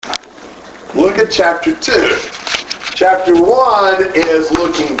Look at chapter 2. Chapter 1 is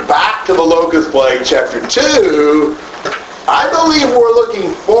looking back to the locust plague. Chapter 2, I believe we're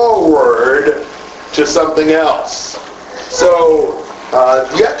looking forward to something else. So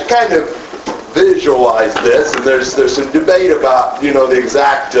you have to kind of visualize this, and there's some debate about the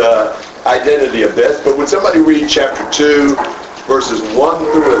exact identity of this. But would somebody read chapter 2, verses 1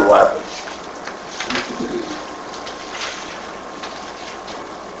 through 11?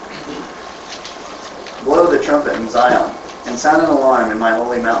 Blow the trumpet in Zion, and sound an alarm in my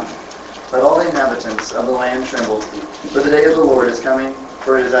holy mountain. Let all the inhabitants of the land tremble, for the day of the Lord is coming,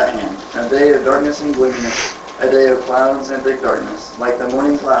 for it is at hand. A day of darkness and gloominess, a day of clouds and thick darkness, like the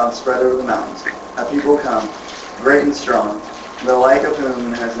morning clouds spread over the mountains. A people come, great and strong, the like of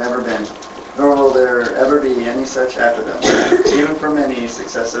whom has never been, nor will there ever be any such after them, even for many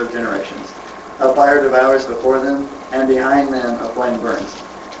successive generations. A fire devours before them, and behind them a flame burns.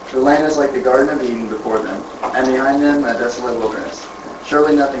 The land is like the Garden of Eden before them, and behind them a desolate wilderness.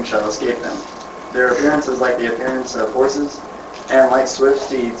 Surely nothing shall escape them. Their appearance is like the appearance of horses, and like swift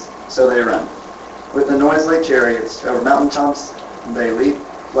steeds, so they run. With a noise like chariots, over mountaintops they leap,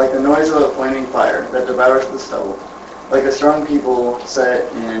 like the noise of a flaming fire that devours the stubble. Like a strong people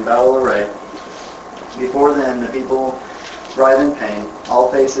set in battle array. Before them the people writhe in pain. All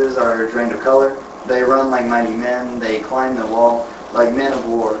faces are drained of color. They run like mighty men. They climb the wall like men of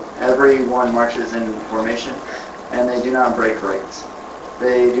war. Every one marches in formation, and they do not break ranks.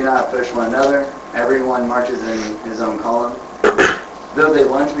 They do not push one another. Every one marches in his own column. Though they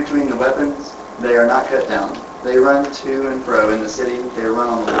lunge between the weapons, they are not cut down. They run to and fro in the city. They run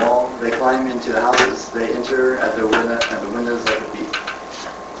on the wall. They climb into the houses. They enter at the windows like a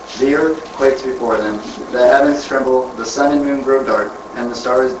thief. The earth quakes before them. The heavens tremble. The sun and moon grow dark, and the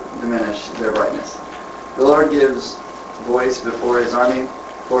stars diminish their brightness. The Lord gives voice before his army,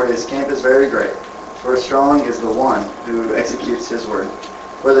 for his camp is very great. For strong is the one who executes his word.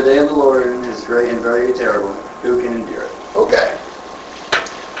 For the day of the Lord is great and very terrible. Who can endure it? Okay.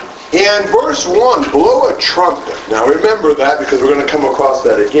 In verse 1, blow a trumpet. Now remember that because we're going to come across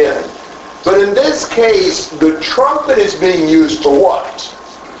that again. But in this case, the trumpet is being used for what?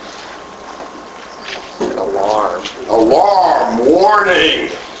 An alarm. Alarm, warning.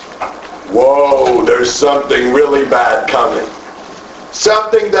 Whoa, there's something really bad coming.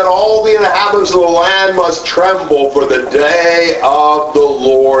 Something that all the inhabitants of the land must tremble, for the day of the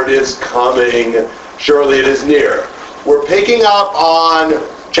Lord is coming. Surely it is near. We're picking up on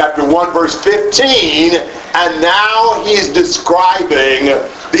chapter 1, verse 15, and now he's describing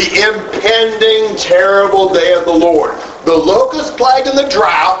the impending terrible day of the Lord. The locust plague and the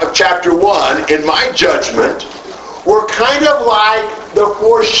drought of chapter 1, in my judgment, were kind of like the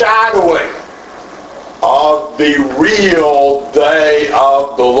foreshadowing of the real day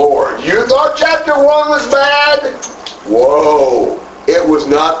of the Lord. You thought chapter 1 was bad? Whoa, it was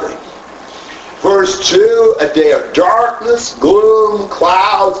nothing. Verse 2, a day of darkness, gloom,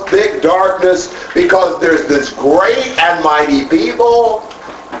 clouds, thick darkness, because there's this great and mighty people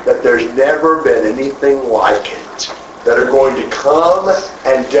that there's never been anything like it, that are going to come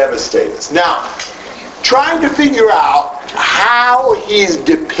and devastate us. Now, trying to figure out how he's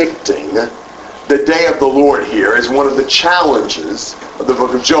depicting the day of the Lord here is one of the challenges of the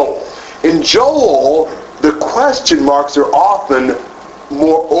book of Joel. In Joel, the question marks are often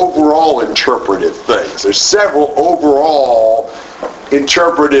more overall interpretive things. There's several overall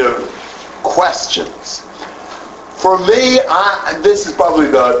interpretive questions. For me, this is probably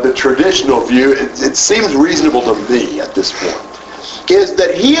the traditional view. It seems reasonable to me at this point, is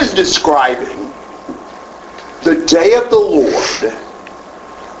that he is describing the day of the Lord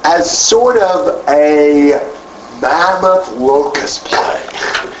as sort of a mammoth locust plague.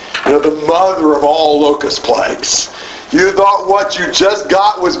 The mother of all locust plagues. You thought what you just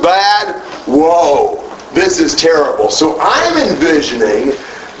got was bad? Whoa, this is terrible. So I'm envisioning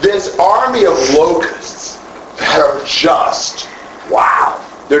this army of locusts that are just, wow,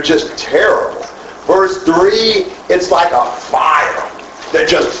 they're just terrible. Verse 3, it's like a fire that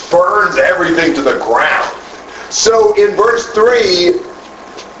just burns everything to the ground. So in verse 3,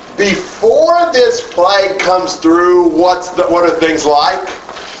 before this plague comes through, what are things like?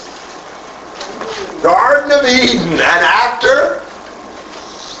 Garden of Eden, and after?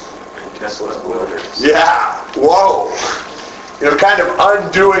 Desolate wilderness. Yeah, whoa. Kind of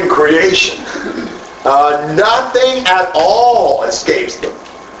undoing creation. Nothing at all escapes them.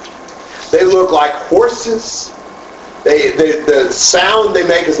 They look like horses. The sound they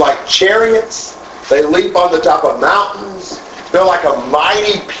make is like chariots. They leap on the top of mountains. They're like a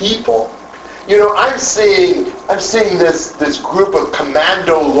mighty people. I'm seeing this group of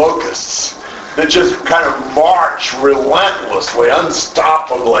commando locusts that just kind of march relentlessly,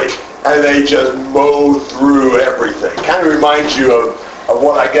 unstoppably, and they just mow through everything. Kind of reminds you of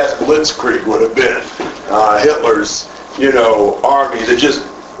what I guess Blitzkrieg would have been. Hitler's, army that just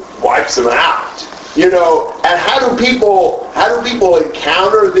wipes them out. And how do people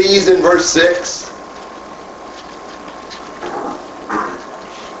encounter these in verse 6?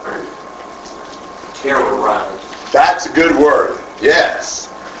 Terrorized. That's a good word. Yes.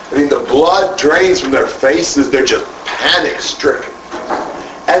 I mean, the blood drains from their faces. They're just panic-stricken.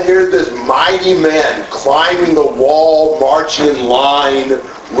 And here's this mighty men climbing the wall, marching in line,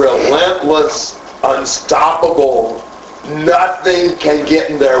 relentless, unstoppable. Nothing can get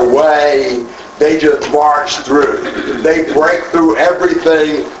in their way. They just march through. They break through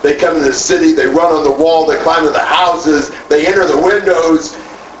everything. They come to the city. They run on the wall. They climb to the houses. They enter the windows.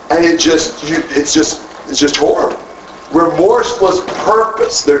 And it's just horrible. Remorseless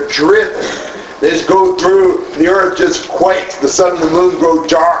purpose. They're driven. They just go through. The earth just quakes. The sun and the moon grow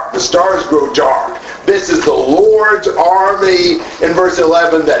dark. The stars grow dark. This is the Lord's army in verse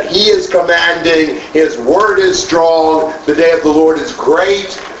 11 that he is commanding. His word is strong. The day of the Lord is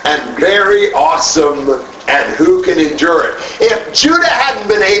great and very awesome. And who can endure it? If Judah hadn't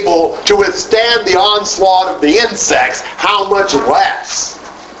been able to withstand the onslaught of the insects, how much less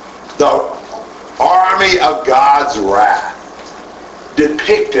the army of God's wrath,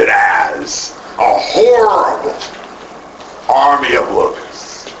 depicted as a horrible army of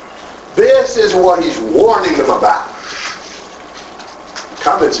locusts. This is what he's warning them about.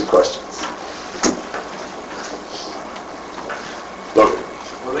 Comments and questions? Look.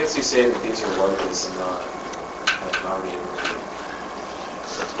 What makes you say that these are locusts and not like an army of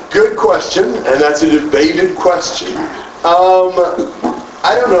locusts? Good question, and that's a debated question.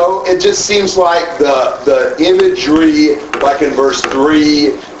 I don't know. It just seems like the imagery, like in verse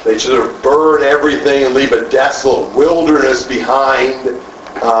 3, they sort of burn everything and leave a desolate wilderness behind,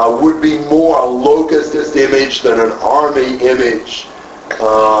 would be more a locust image than an army image.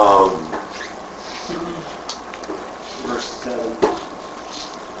 Verse 7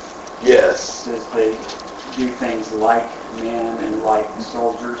 Yes. says they do things like men and like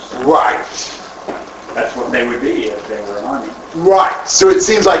soldiers. Right. That's what they would be if they were an army. Right. So it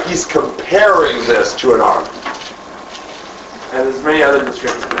seems like he's comparing this to an army. And there's many other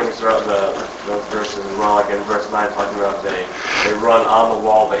descriptive things throughout those verses as well, like in verse 9 talking about they run on the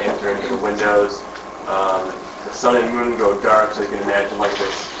wall, they enter into the windows. The sun and moon go dark, so you can imagine like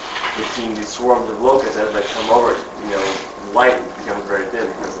this, you're seeing these swarms of locusts as they come over, light becomes very dim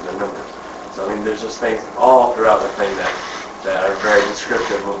because of the number. So I mean, there's just things all throughout the thing that are very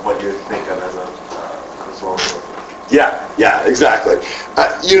descriptive of what you would think of as a swarm of locusts. Yeah, exactly.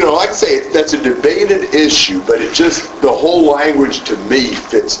 Like I say, that's a debated issue, but the whole language to me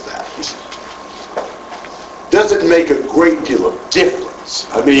fits that. Doesn't make a great deal of difference.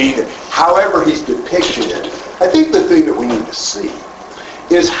 I mean, however he's depicting it, I think the thing that we need to see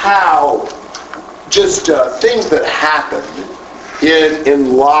is how just things that happen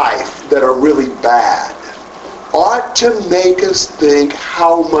in life that are really bad ought to make us think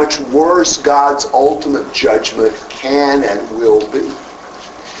how much worse God's ultimate judgment can and will be.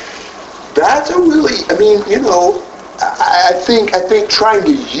 That's a really, I think trying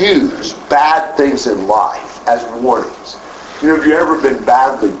to use bad things in life as warnings. Have you ever been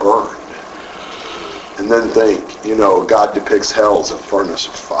badly burned? And then think, God depicts hell as a furnace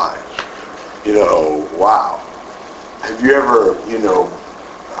of fire. Wow. Have you ever,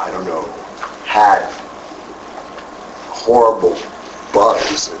 had horrible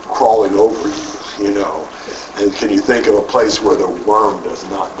bugs crawling over you, and can you think of a place where the worm does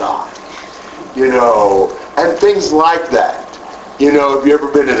not die? And things like that. Have you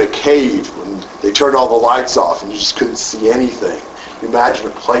ever been in a cave when they turned all the lights off and you just couldn't see anything? Imagine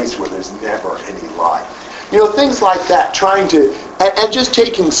a place where there's never any light. Things like that, trying to, and just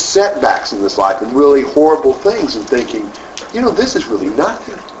taking setbacks in this life and really horrible things and thinking, this is really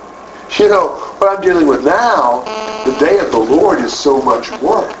nothing. What I'm dealing with now, the day of the Lord is so much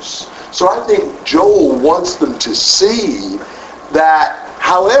worse. So I think Joel wants them to see that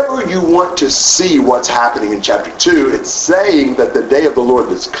however you want to see what's happening in chapter 2, it's saying that the day of the Lord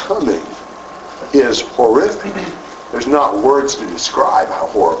that's coming is horrific. There's not words to describe how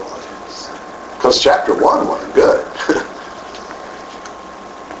horrible it is. Because chapter 1 wasn't good.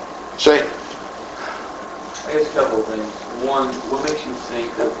 Shane? I guess a couple of things. One, what makes you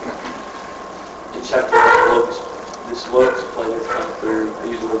think that in chapter 1, this locust plague that's come through, I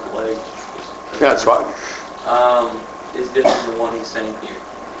use the word plague. Yeah, it's fine. Is different from the one he's saying here.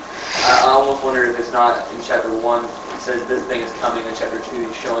 I almost wonder if it's not in chapter 1, says this thing is coming in chapter 2,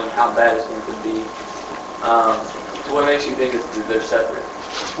 he's showing how bad it's going to be. So what makes you think they're separate?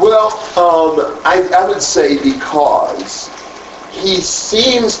 Well, I would say because he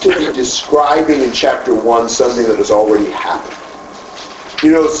seems to be describing in chapter 1 something that has already happened.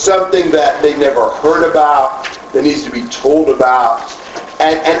 Something that they never heard about, that needs to be told about.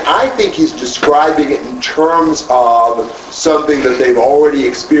 And I think he's describing it in terms of something that they've already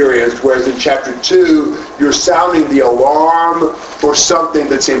experienced, whereas in chapter 2, you're sounding the alarm for something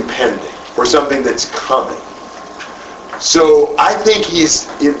that's impending, for something that's coming. So I think it's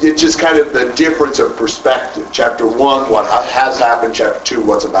just kind of the difference of perspective. Chapter 1, what has happened. Chapter 2,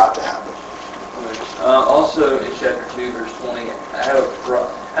 what's about to happen. Also in chapter 2, verse 20,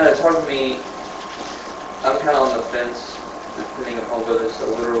 it's hard for me, I'm kind of on the fence, depending upon whether it's a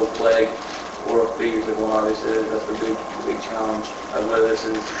literal plague or a figurative one. Obviously, that's the big challenge of whether this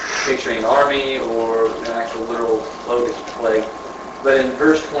is picturing an army or an actual literal locust plague. But in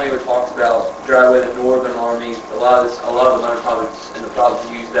verse 20, it talks about drive away the northern armies. A lot of the minor prophets and the prophets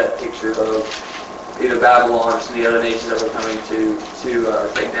use that picture of either Babylon or some of the other nations that were coming to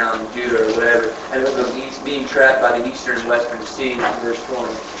take down Judah or whatever, and of them being trapped by the eastern and western sea in verse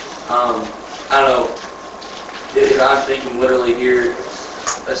 20. I don't know if I'm thinking literally here,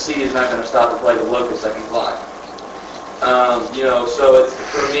 a sea is not going to stop the plague of locusts that can fly. So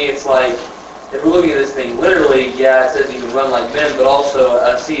for me, it's like, if we're looking at this thing literally, yeah, it says you can run like men, but also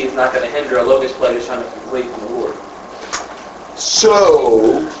a sea is not going to hinder a locust plague that's trying to flee from the Lord.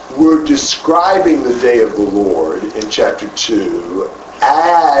 So, we're describing the day of the Lord in chapter 2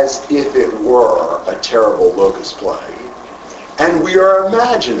 as if it were a terrible locust plague. And we are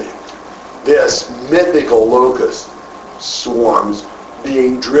imagining this mythical locust swarms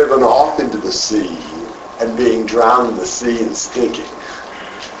being driven off into the sea and being drowned in the sea and stinking.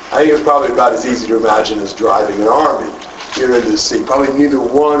 I think it's probably about as easy to imagine as driving an army into the sea. Probably neither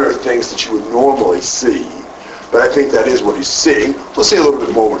one are things that you would normally see. But I think that is what he's seeing. We'll see a little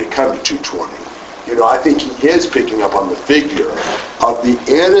bit more when he comes to 2:20. I think he is picking up on the figure of the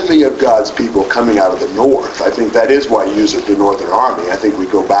enemy of God's people coming out of the north. I think that is why he uses the northern army. I think we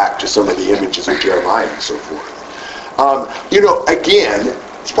go back to some of the images of Jeremiah and so forth. Again,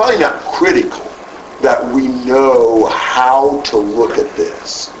 it's probably not critical that we know how to look at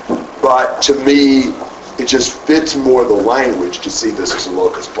this. But to me, it just fits more the language to see this as a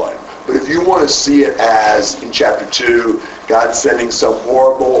locust plague. But if you want to see it as, in chapter 2, God sending some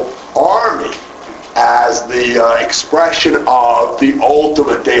horrible army as the expression of the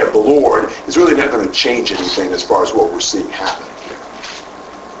ultimate day of the Lord, it's really not going to change anything as far as what we're seeing happen here.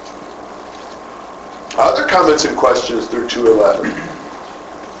 Other comments and questions through 2:11?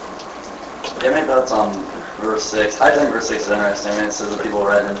 Yeah, my thoughts on verse 6. I think verse 6 is interesting. It says the people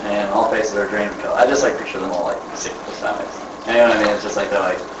red in hand, all faces are drained of color. I just picture them all sick to the stomachs. You know what I mean? It's just they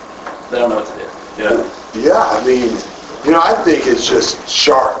don't know what to do. Yeah, I think it's just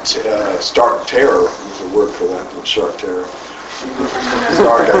stark terror. There's a word for that, stark terror.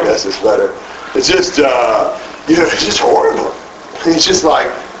 Stark, I guess, is better. It's just, it's just horrible. It's just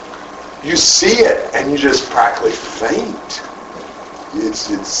like, you see it and you just practically faint.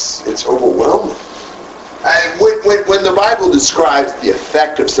 It's overwhelming. And when the Bible describes the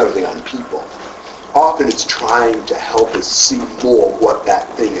effect of something on people, often it's trying to help us see more what that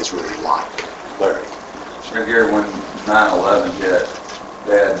thing is really like. Larry. Right here, when 9/11 hit,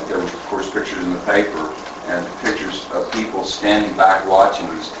 there were, of course, pictures in the paper and pictures of people standing back watching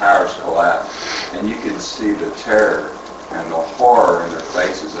these towers collapse. And you could see the terror and the horror in their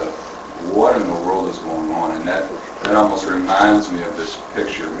faces of what in the world is going on. And that almost reminds me of this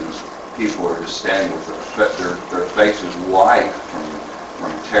picture. People are just standing with their faces white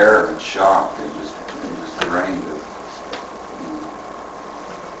from terror and shock and just drained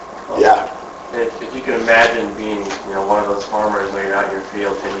of. Yeah. If you can imagine being, one of those farmers when you're out in your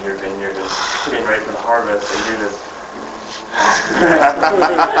field, tending your vineyard, and getting ready for the harvest, and you're just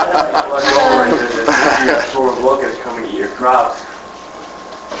this sort of look at coming to eat your crops.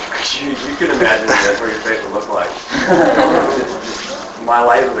 You can imagine that's what your face would look like. My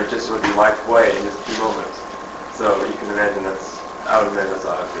livelihood just would be wiped away in just a few moments. So you can imagine I would imagine that's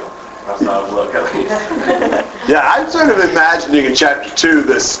how I feel. That's how I would look, at least. Yeah, I'm sort of imagining in chapter 2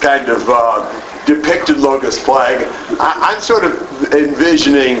 this kind of depicted locust plague. I'm sort of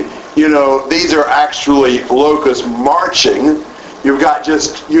envisioning, these are actually locusts marching. You've got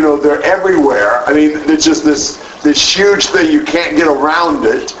just, they're everywhere. It's just this huge thing, you can't get around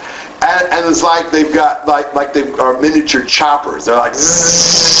it. And it's like they've got, like they are miniature choppers. They're like,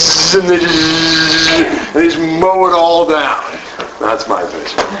 and they just mow it all down. That's my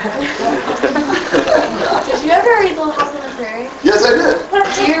vision. Did you ever read Little House on the Prairie? Yes, I did.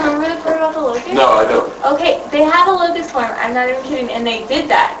 Do you remember the part about the locust? No, I don't. Okay, they had a locust farm. I'm not even kidding. And they did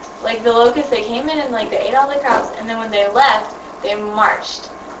that. Like, the locusts, they came in and, like, they ate all the crops. And then when they left, they marched.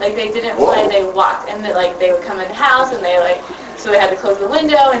 Like, they didn't play, they walked. And, they would come in the house and they, so they had to close the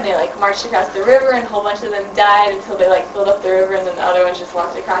window and they, marched across the river and a whole bunch of them died until they, filled up the river and then the other ones just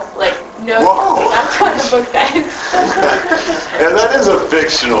walked across. No, Whoa. that's what the book says. And that is a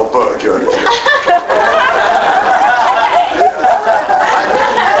fictional book, you understand?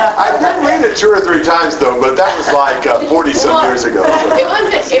 I did read it 2 or 3 times, though, but that was 40-some years ago.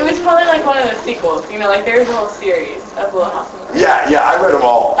 It was probably one of the sequels, there's a whole series of Little House on the Prairie. Yeah, I read them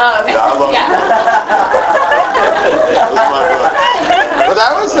all. Oh, okay. Yeah, I love them. That was my book. But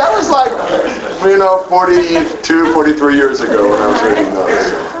that was 42, 43 years ago when I was reading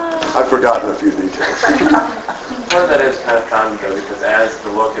those. I've forgotten a few details. Part of that is kind of common though, because as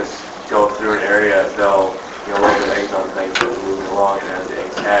the locusts go through an area, they'll lay their eggs on things that are moving along, and as the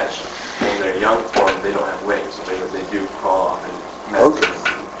eggs hatch, in their young form, they don't have wings, so they do crawl off and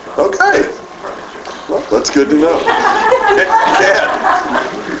Okay. Well, that's good to know.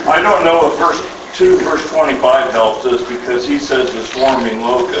 I don't know if verse 25 helps us because he says the swarming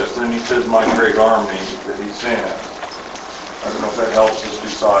locust, and he says my great army that he sent. I don't know if that helps us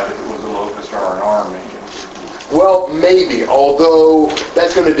decide if it was a locust or an army. Well, maybe, although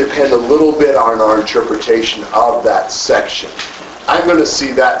that's going to depend a little bit on our interpretation of that section. I'm going to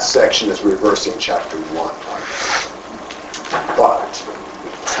see that section as reversing chapter 1. But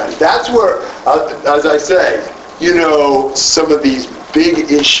that's where, as I say, some of these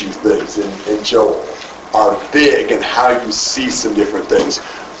big issue things in Joel are big, and how you see some different things.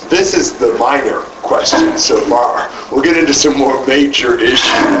 This is the minor question so far. We'll get into some more major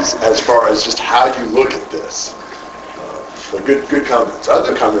issues as far as just how you look at this. But good comments.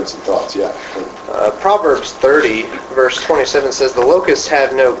 Other comments and thoughts, yeah. Proverbs 30, verse 27 says, "The locusts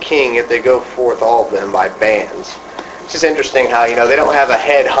have no king, yet they go forth all of them by bands." It's just interesting how, they don't have a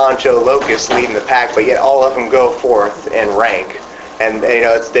head honcho locust leading the pack, but yet all of them go forth in rank. And,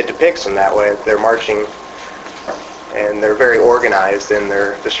 it depicts them that way. They're marching, and they're very organized in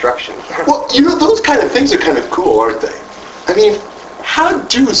their destruction. Well, those kind of things are kind of cool, aren't they? I mean, how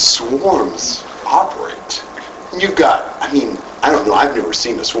do swarms operate? You've got, I don't know, I've never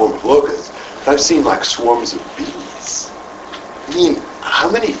seen a swarm of locusts, but I've seen swarms of bees. How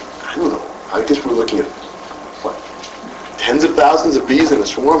many, I don't know, I guess we're looking at, tens of thousands of bees in a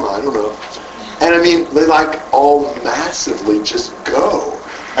swarm? I don't know. And they all massively just go.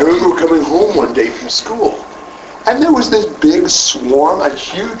 I remember coming home one day from school, and there was this big swarm, a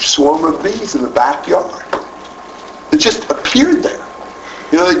huge swarm of bees in the backyard. It just appeared there.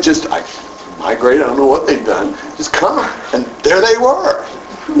 They just, migrate, I don't know what they've done, just come, and there they were.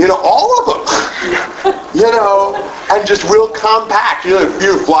 All of them. And just real compact. A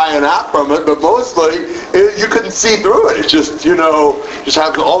few flying out from it, but mostly you couldn't see through it. It's just, just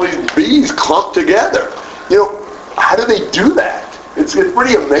have all these bees clumped together. How do they do that? It's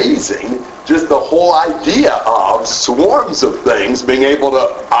pretty amazing, just the whole idea of swarms of things being able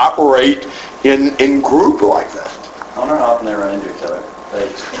to operate in group like that. I wonder how often they run into each other.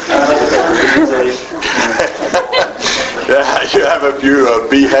 Yeah, you have a few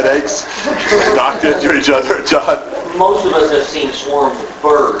bee headaches knocked into each other, John. Most of us have seen swarms of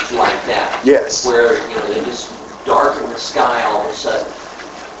birds like that. Yes. Where, they just darken the sky all of a sudden.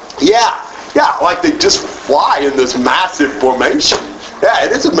 Yeah, they just fly in this massive formation. Yeah,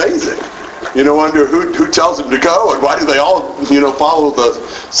 it is amazing. Wonder who tells them to go, and why do they all, follow the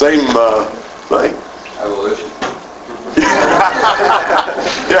same thing? Evolution.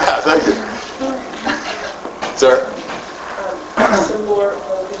 Yeah, thank you. Sir? Some more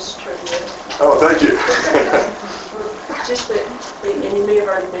locust trivia. Oh, thank you. Just that, and you may have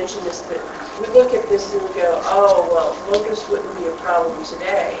already mentioned this, but we look at this and we go, oh, well, locusts wouldn't be a problem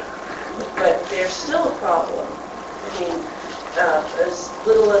today, but they're still a problem. As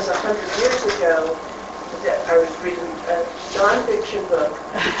little as 100 years ago, I was reading a non-fiction book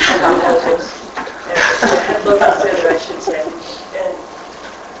about locusts, and it had locusts in it, I should say, and,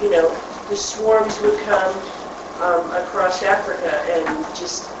 the swarms would come across Africa and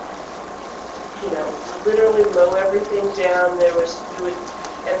just, literally mow everything down. You would,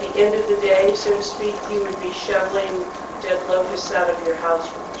 at the end of the day, so to speak, you would be shoveling dead locusts out of your house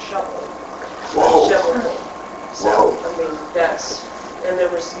with a shovel. Whoa. Shovel. So, and there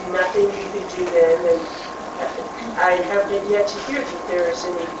was nothing you could do then, and I haven't yet to hear that there is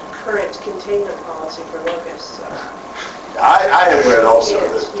any current containment policy for locusts. So. I have read also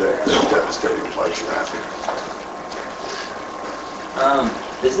that there's devastating plagues in Africa.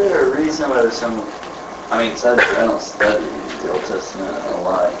 Is there a reason why there's some, I don't study the Old Testament a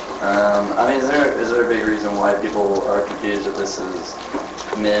lot. Is there a big reason why people are confused if this is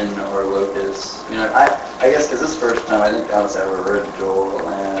men or locusts? I guess because this is the first time I think honestly I ever read Joel,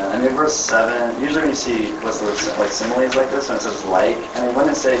 and verse 7, usually when you see what's the word, like similes like this, when it says like, when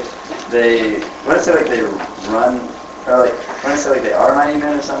it say they run, or when it say they are mighty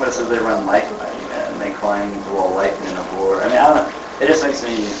men or something, but it says they run like mighty men, and they climb the wall like men of war. I don't know, it just makes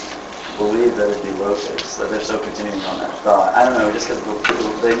me believe that it'd be locusts, that they're so continuing on that thought. I don't know, just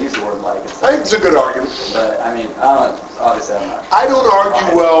because they use the word like. I think it's a good argument. But, obviously I'm not. I don't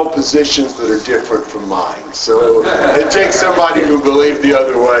argue well positions that are different from mine. So it takes somebody who believes the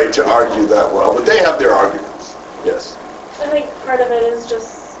other way to argue that well. But they have their arguments. Yes. I think part of it is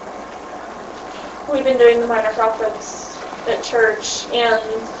just, we've been doing the minor prophets at church, and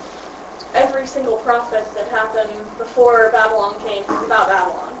every single prophet that happened before Babylon came is about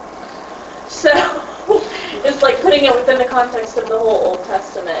Babylon. So, it's like putting it within the context of the whole Old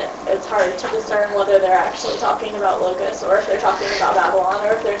Testament. It's hard to discern whether they're actually talking about locusts, or if they're talking about Babylon,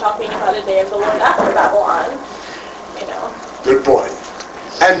 or if they're talking about a day of the Lord after Babylon. Good point.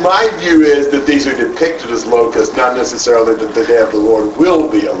 And my view is that these are depicted as locusts, not necessarily that the day of the Lord will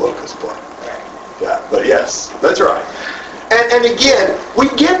be a locust plague. Yeah, but yes, that's right. And again, we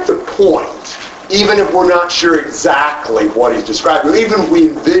get the point, even if we're not sure exactly what he's describing, even if we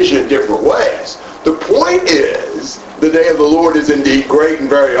envision different ways. The point is, the day of the Lord is indeed great and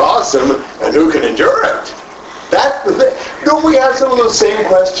very awesome, and who can endure it? That's the thing. Don't we have some of those same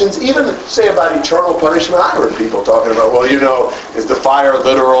questions, even, say, about eternal punishment? I heard people talking about, is the fire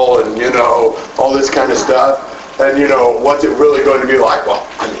literal, and, all this kind of stuff, and, what's it really going to be like? Well,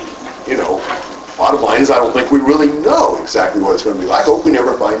 bottom line is I don't think we really know exactly what it's going to be like. I hope we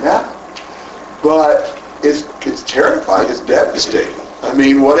never find out. But it's terrifying, it's devastating.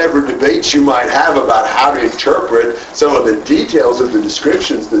 Whatever debates you might have about how to interpret some of the details of the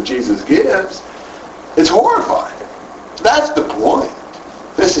descriptions that Jesus gives, it's horrifying. That's the point.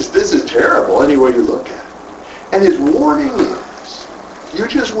 This is terrible any way you look at it. And his warning is, you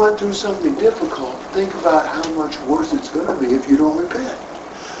just went through something difficult. Think about how much worse it's going to be if you don't repent.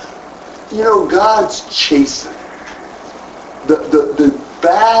 God's chastening. The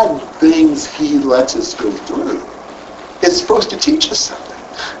bad things he lets us go through, it's supposed to teach us something.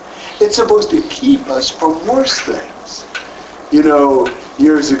 It's supposed to keep us from worse things.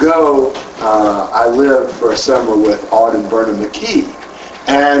 Years ago, I lived for a summer with Aude and Verna McKee.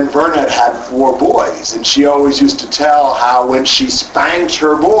 And Verna had 4 boys, and she always used to tell how when she spanked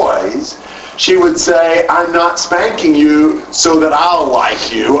her boys, she would say, I'm not spanking you so that I'll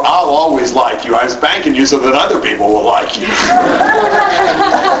like you. I'll always like you. I'm spanking you so that other people will like you.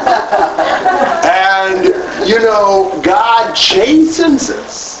 And, God chastens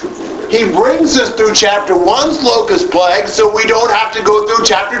us. He brings us through chapter 1's locust plague so we don't have to go through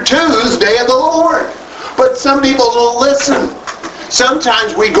chapter 2's day of the Lord. But some people don't listen.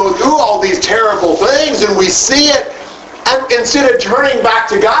 Sometimes we go through all these terrible things and we see it, and instead of turning back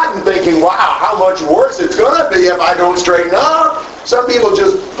to God and thinking, wow, how much worse it's going to be if I don't straighten up, some people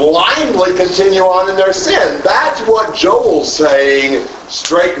just blindly continue on in their sin. That's what Joel's saying,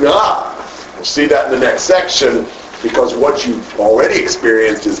 straighten up. We'll see that in the next section, because what you've already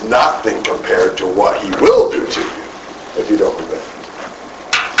experienced is nothing compared to what he will do to you if you don't repent.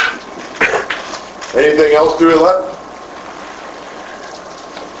 Anything else through 11?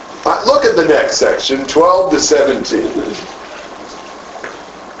 Look at the next section, 12 to 17.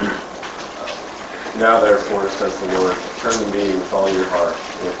 Now therefore, says the Lord, turn to me with all your heart,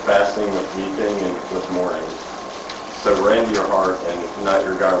 with fasting, with weeping, and with mourning. So rend your heart and not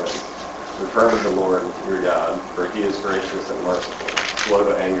your garments. Return to the Lord your God, for he is gracious and merciful, slow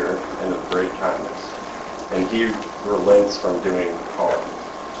to anger, and of great kindness. And he relents from doing harm.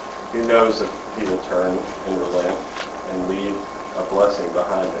 Who knows if he will turn and relent and leave a blessing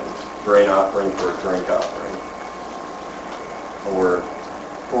behind him, grain offering for a drink offering, or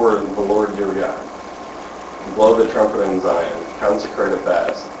for the Lord your God. Blow the trumpet in Zion, consecrate a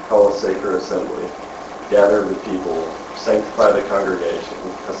fast, call a sacred assembly, gather the people, sanctify the congregation,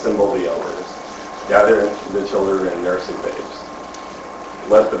 assemble the elders, gather the children and nursing babes.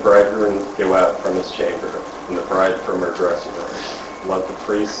 Let the bridegroom go out from his chamber, and the bride from her dressing room. Let the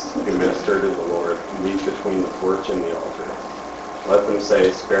priests who minister to the Lord meet between the porch and the altar. Let them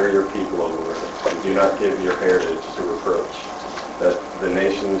say, spare your people, O Lord, and do not give your heritage to reproach, that the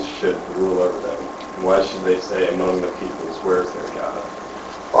nations should rule over them. Why should they say among the peoples, where is their God?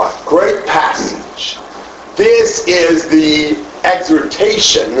 Great passage. This is the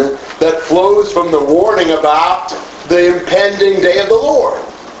exhortation that flows from the warning about the impending day of the Lord.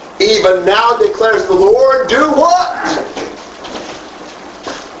 Even now declares the Lord, do what?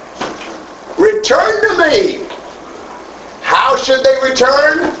 Return to me. How should they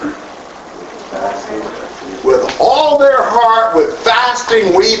return? With all their heart, with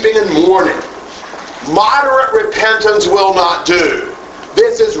fasting, weeping, and mourning. Moderate repentance will not do.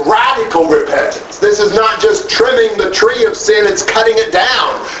 This is radical repentance. This is not just trimming the tree of sin, it's cutting it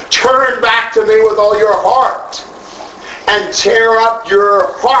down. Turn back to me with all your heart. And tear up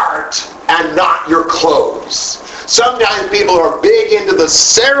your heart and not your clothes. Sometimes people are big into the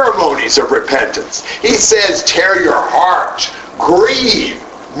ceremonies of repentance. He says, tear your heart, grieve,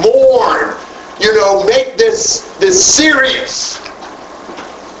 mourn, make this serious.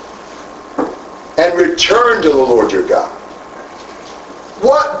 And return to the Lord your God.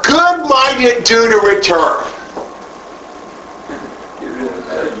 What good might it do to return?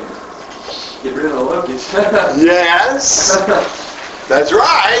 Get rid of the locusts. Yes, that's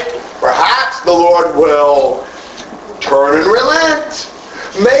right. Perhaps the Lord will turn and relent.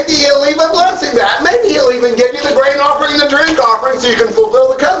 Maybe he'll even blessing that. Maybe he'll even give you the grain offering and the drink offering so you can fulfill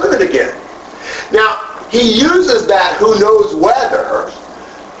the covenant again. Now, he uses that who knows whether,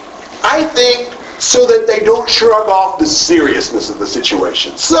 I think, so that they don't shrug off the seriousness of the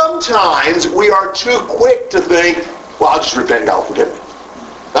situation. Sometimes we are too quick to think, well, I'll just repent and God will forgive me.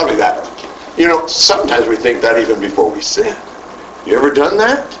 That'll be that. Sometimes we think that even before we sin. You ever done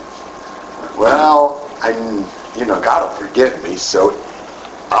that? Well, God will forgive me, so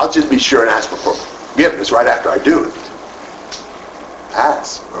I'll just be sure and ask for forgiveness right after I do it.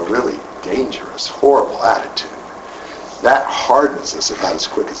 That's a really dangerous, horrible attitude. That hardens us about as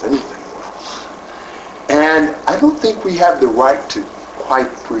quick as anything will. And I don't think we have the right to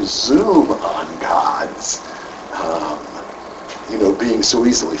quite presume on God's being so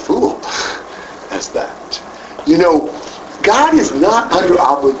easily fooled as that. God is not under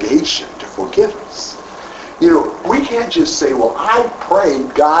obligation to forgive us. We can't just say, well, I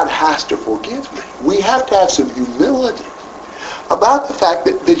prayed, God has to forgive me. We have to have some humility about the fact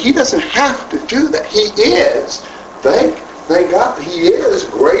that he doesn't have to do that. He is, thank God, he is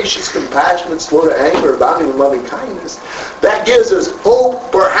gracious, compassionate, slow to anger, abounding in loving kindness. That gives us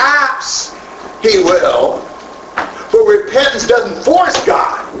hope. Perhaps he will. But repentance doesn't force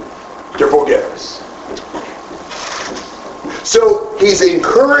God to forgive us. So he's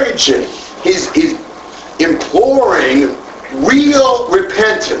encouraging, he's imploring real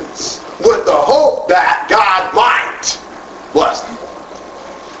repentance with the hope that God might bless them.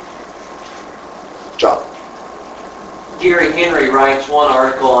 John. Gary Henry writes one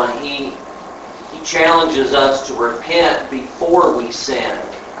article and he challenges us to repent before we sin,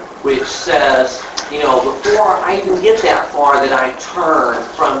 which says, before I even get that far, that I turn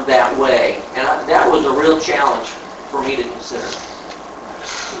from that way. And that was a real challenge for me to consider.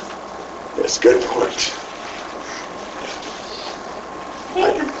 That's a good point. I think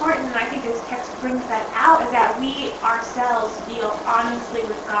it's important, and I think this text brings that out, is that we ourselves deal honestly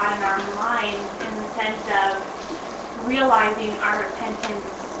with God in our minds in the sense of realizing our repentance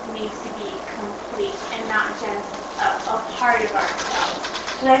needs to be complete and not just a part of ourselves.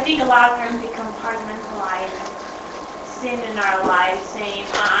 And I think a lot of times we compartmentalize sin in our lives, saying,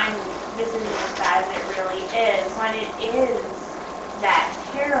 this isn't as bad as it really is, when it is that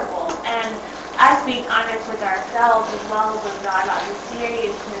terrible. And us being honest with ourselves as well as with God about the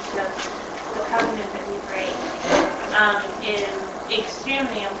seriousness of the covenant that we break is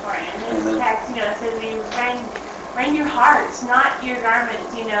extremely important. And this text, it says we rend your hearts, not your garments,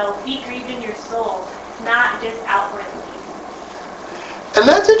 be grieved in your soul, not just outwardly. And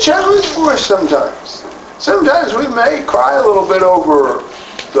that's a challenge for us sometimes. Sometimes we may cry a little bit over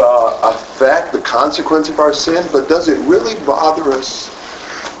the effect, the consequence of our sin, but does it really bother us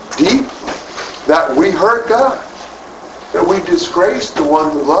deeply that we hurt God? That we disgraced the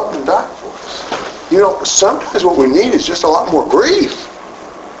one who loved and died for us? Sometimes what we need is just a lot more grief.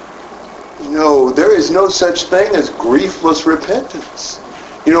 There is no such thing as griefless repentance.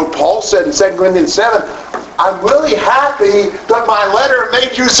 Paul said in 2 Corinthians 7, I'm really happy that my letter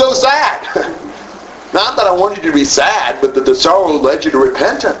made you so sad. Not that I wanted you to be sad, but that the sorrow led you to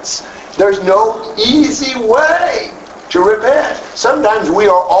repentance. There's no easy way to repent. Sometimes we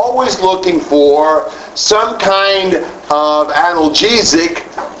are always looking for some kind of analgesic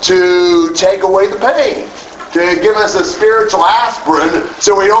to take away the pain, to give us a spiritual aspirin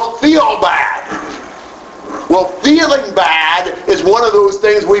so we don't feel bad. Well, feeling bad is one of those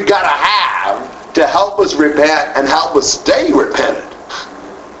things we've got to have to help us repent and help us stay repentant.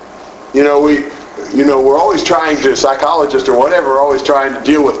 We're always trying to, psychologists or whatever, are always trying to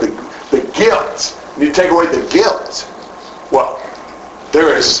deal with the guilt You need to take away the guilt. Well,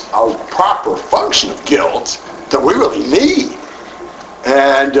 there is a proper function of guilt that we really need.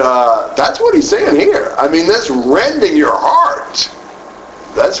 And that's what he's saying here. I mean, that's rending your heart.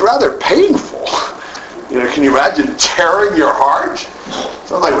 That's rather painful. You know, can you imagine tearing your heart?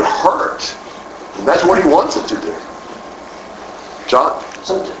 Sounds like it would hurt. And that's what he wants it to do. John?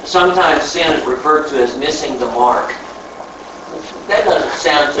 Sometimes sin is referred to as missing the mark. That doesn't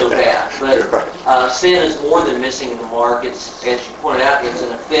sound so bad, but sin is more than missing the mark. It's, as you pointed out, it's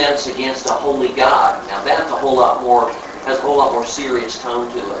an offense against a holy God. Now that's a whole lot more, has a whole lot more serious tone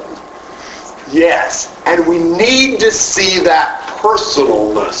to it. Yes, and we need to see that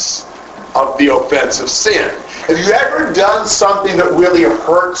personalness of the offense of sin. Have you ever done something that really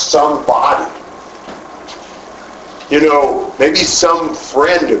hurt somebody? You know, maybe some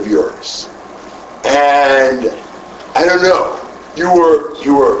friend of yours, and I don't know, you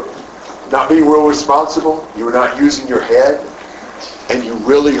were not being real responsible, you were not using your head, and you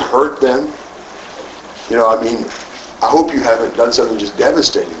really hurt them. You know, I mean, I hope you haven't done something just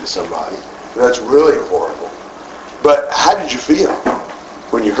devastating to somebody. That's really horrible. But how did you feel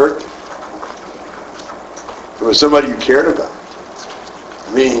when you hurt them? It was somebody you cared about.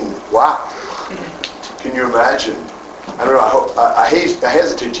 I mean, wow. Can you imagine? I don't know, I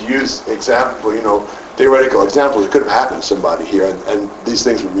hesitate to use example, you know, theoretical examples. It could have happened to somebody here, and these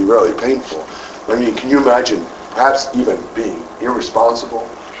things would be really painful. I mean, can you imagine perhaps even being irresponsible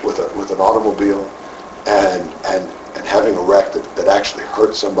with an automobile and having a wreck that actually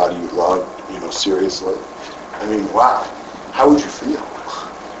hurt somebody you love, you know, seriously? I mean, wow. How would you feel?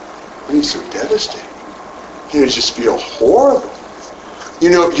 I mean, it's so devastating. You just feel horrible. You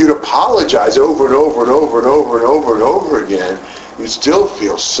know, if you'd apologize over and over and over and over and over and over again, you'd still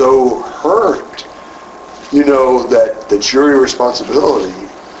feel so hurt. You know, that your irresponsibility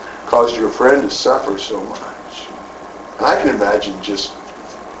caused your friend to suffer so much. And I can imagine just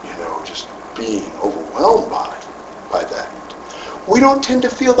being overwhelmed by that. We don't tend to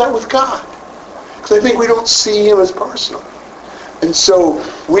feel that with God, because I think we don't see him as personal. And so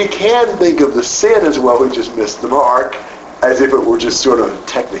we can think of the sin as, well, we just missed the mark, as if it were just sort of a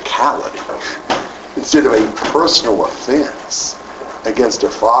technicality, instead of a personal offense against a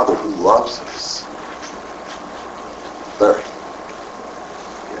Father who loves us. Larry?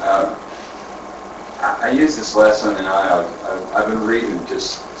 I use this lesson, and I've been reading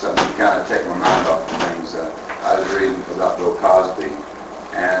just something to kind of take my mind off the things. I was reading about Bill Cosby,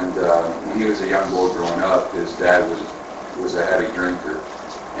 and when he was a young boy growing up, his dad was a heavy drinker.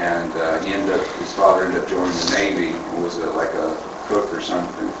 And his father ended up joining the Navy and was like a cook or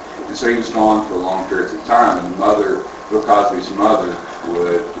something. And so he was gone for long periods of time. And Bill Cosby's mother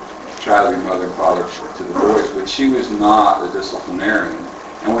would try to be mother and father to the boys, but she was not a disciplinarian.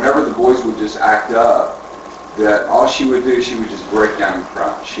 And whenever the boys would just act up, that all she would do, she would just break down and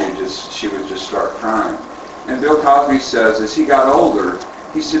cry. She would just start crying. And Bill Cosby says, as he got older,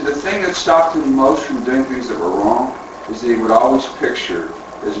 he said the thing that stopped him most from doing things that were wrong is that he would always picture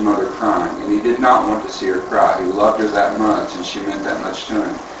his mother crying, and he did not want to see her cry. He loved her that much, and she meant that much to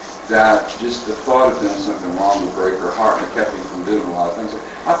him, that just the thought of doing something wrong would break her heart, and it kept him from doing a lot of things.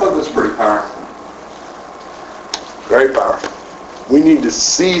 I thought that was pretty powerful. Very powerful. We need to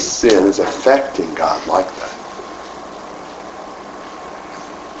see sin as affecting God like that.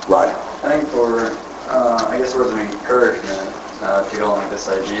 Right. I think for, I guess words of encouragement to go along with this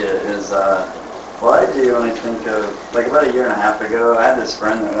idea is, what I do when I think of, like about a year and a half ago, I had this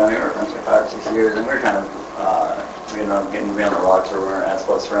friend that we were friends for 5 or 6 years, and we were kind of, we ended up getting to be on the rocks where we weren't as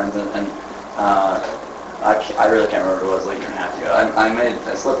close friends, and I really can't remember what it was, like a year and a half ago.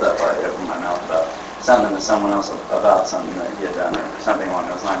 I slipped that part out from my mouth about something to someone else about something that he had done or something along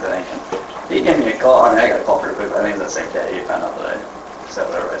those lines, I think. And he gave me a call. I mean, I got a call pretty quick, but I think it was that same day he found out that I said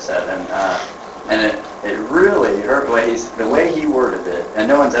whatever I said. And it really hurt the way he worded it, and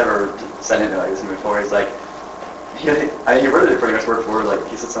no one's ever said anything like this before. He's like, he worded it pretty much word for word. Like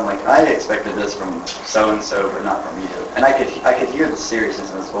he said something like, "I expected this from so and so, but not from you." And I could hear the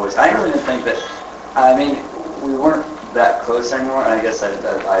seriousness in his voice. I really didn't think that. I mean, we weren't that close anymore. And I guess I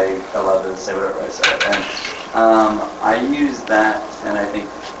allowed to say whatever I said. And I use that, and I think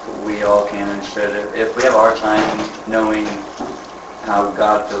we all can and should. If we have our time knowing how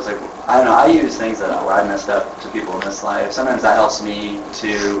God feels like, I don't know, I use things that I messed up to people in this life. Sometimes that helps me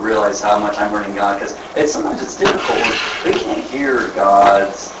to realize how much I'm hurting God, because sometimes it's difficult. We can't hear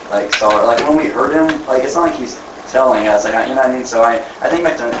God's sorrow. Like when we hurt Him, it's not like He's telling us, you know what I mean? So I think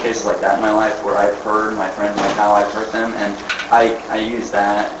back to cases like that in my life where I've heard my friends, how I've hurt them, and I use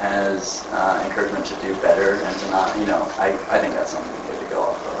that as encouragement to do better and to not, I think that's something good to go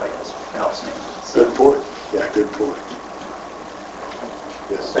off of, I guess. helps me. Good point. Yeah, good point.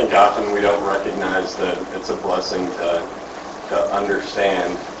 I Yes. think often we don't recognize that it's a blessing to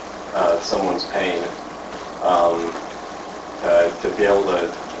understand someone's pain, to be able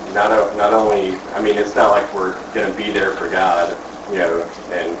to not only, I mean, it's not like we're going to be there for God, you know,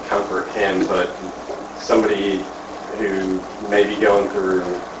 and comfort Him, but somebody who may be going through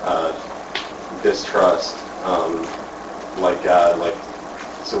distrust, like God, like,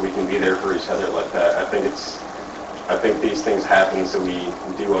 so we can be there for each other like that. I think these things happen so we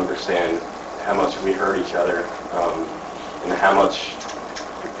do understand how much we hurt each other, and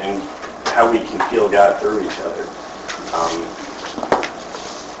how we can feel God through each other.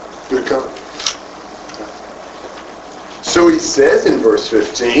 Good comment. So he says in verse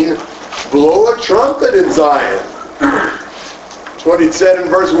 15, blow a trumpet in Zion. That's what he said in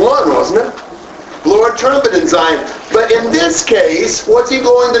verse 1, wasn't it? Blow a trumpet in Zion. But in this case, what's he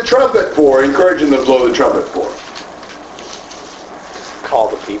blowing the trumpet for? Encouraging them to blow the trumpet for? Call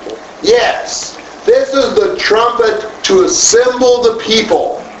the people. Yes. This is the trumpet to assemble the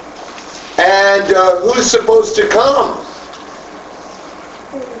people. And who's supposed to come?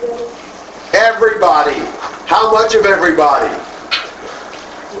 Everybody. How much of everybody?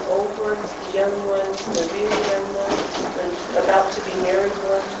 The old ones, the young ones, the really young ones, the about to be married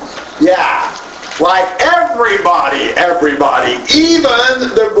ones. Yeah. Like everybody,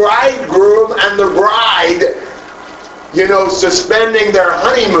 even the bridegroom and the bride, you know, suspending their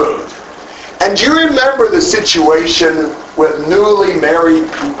honeymoon. And do you remember the situation with newly married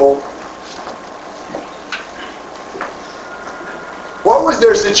people? What was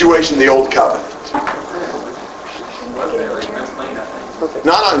their situation in the Old Covenant?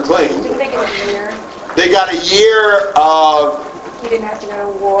 Not unclean. They got a year of... He didn't have to go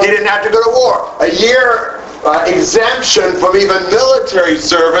to war. He didn't have to go to war. A year exemption from even military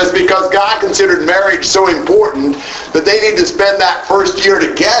service because God considered marriage so important that they need to spend that first year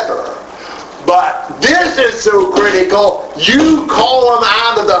together. But this is so critical. You call them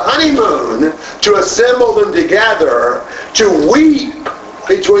out of the honeymoon to assemble them together, to weep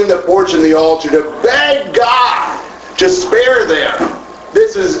between the porch and the altar, to beg God to spare them.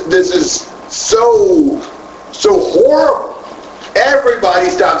 This is so horrible. Everybody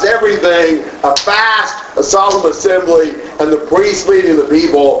stops everything, a fast, a solemn assembly, and the priest leading the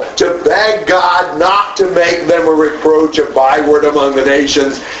people to beg God not to make them a reproach, a byword among the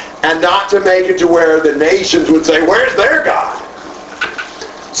nations, and not to make it to where the nations would say, where's their God?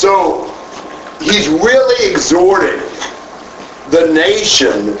 So he's really exhorting the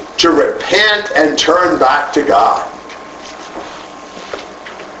nation to repent and turn back to God.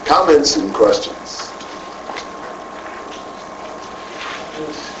 Comments and questions?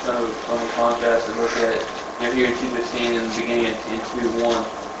 Kind of a funny contrast to look at, you know, here in 2:15 in the beginning in 2:1,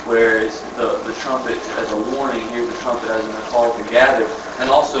 where it's the trumpet as a warning, here's the trumpet as a call to gather, and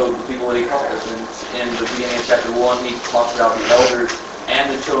also the people that he calls. In the beginning of chapter 1, he talks about the elders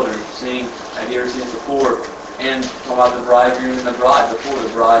and the children singing, have you ever seen this before? And talk about the bridegroom and the bride before the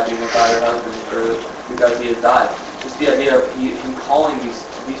bride being without her husband because he has died. Just the idea of him calling these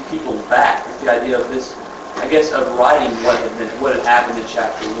people back. It's the idea of this, I guess, of writing what had happened in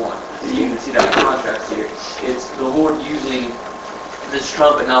chapter 1. You can see that contrast here. It's the Lord using this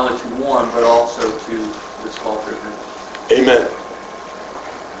trumpet not only to warn, but also to this call for repentance. Amen.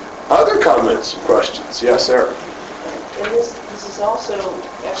 Other comments and questions? Yes, sir. And this is also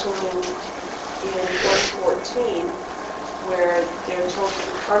echoing in verse 14, where they're told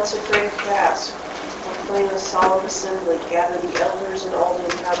to consecrate a fast, proclaim a solemn assembly, gather the elders and all the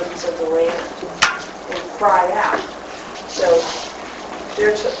inhabitants of the land, and cry out. So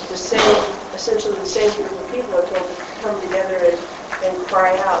they're essentially the same group of people are told to come together and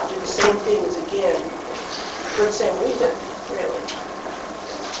cry out, do the same things again, for the same reason, really.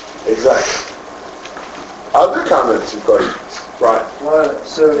 Exactly. Other comments and questions? Right. Well,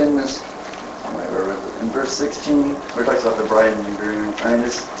 so in this, in verse 16, where it talks about the bride and the groom, I mean,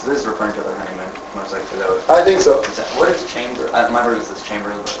 this is referring to the honeymoon, most likely, though. I think so. What is chamber? My word is this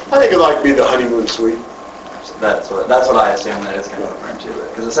chamber. I think it'd like to be the honeymoon suite. That's what I assume that it's kind of referring to.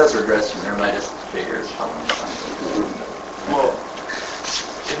 Because it says regression there, and I just figure it's probably Well,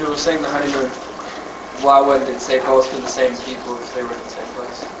 if it was saying the honeymoon, why wouldn't it say both to the same people if they were in the same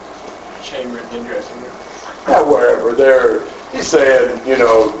place? Chamber and dressing room. Yeah, wherever. He's saying, you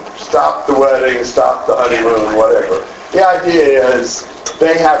know, stop the wedding, stop the honeymoon, whatever. The idea is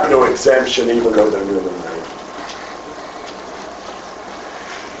they have no exemption even though they're newly married.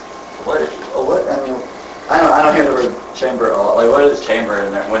 What, I mean, I don't hear the word chamber at all. Like, what is chamber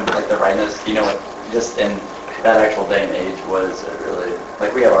in there? When, like, the brightness, you know, just in that actual day and age, what is it really?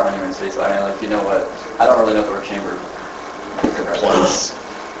 Like, we have our honeymoon space, so I mean, like, you know what, I don't really know if the word chamber was.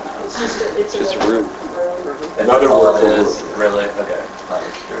 It's just a room. Another word for room. Really? Okay. I'm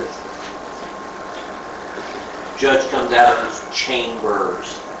just curious. Judge comes out of his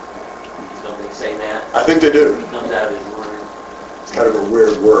chambers. Don't they say that? I think they do. He comes out of his room. It's kind of a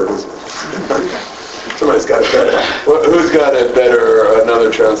weird word, isn't it? Somebody's got it better. Well, who's got a better, another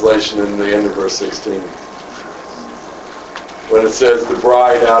translation in the end of verse 16? When it says the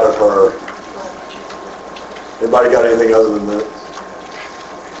bride out of her. Anybody got anything other than that?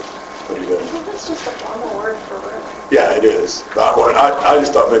 What do you I got? think that's just a formal word for room. Yeah, it is. I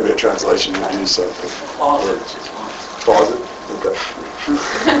just thought maybe a translation would use something. Closet. Closet? Okay.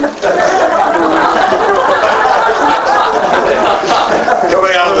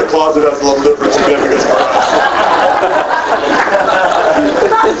 Coming out of the closet has a little different significance for us.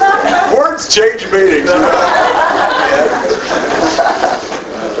 Words change meanings. You know?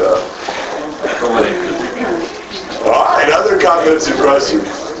 All right, other comments and questions?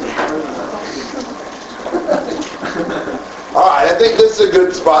 All right, I think this is a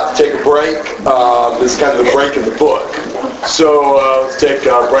good spot to take a break. This is kind of the break in the book. So let's take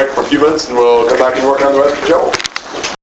a break for a few minutes and we'll come back and work on the rest of Joel.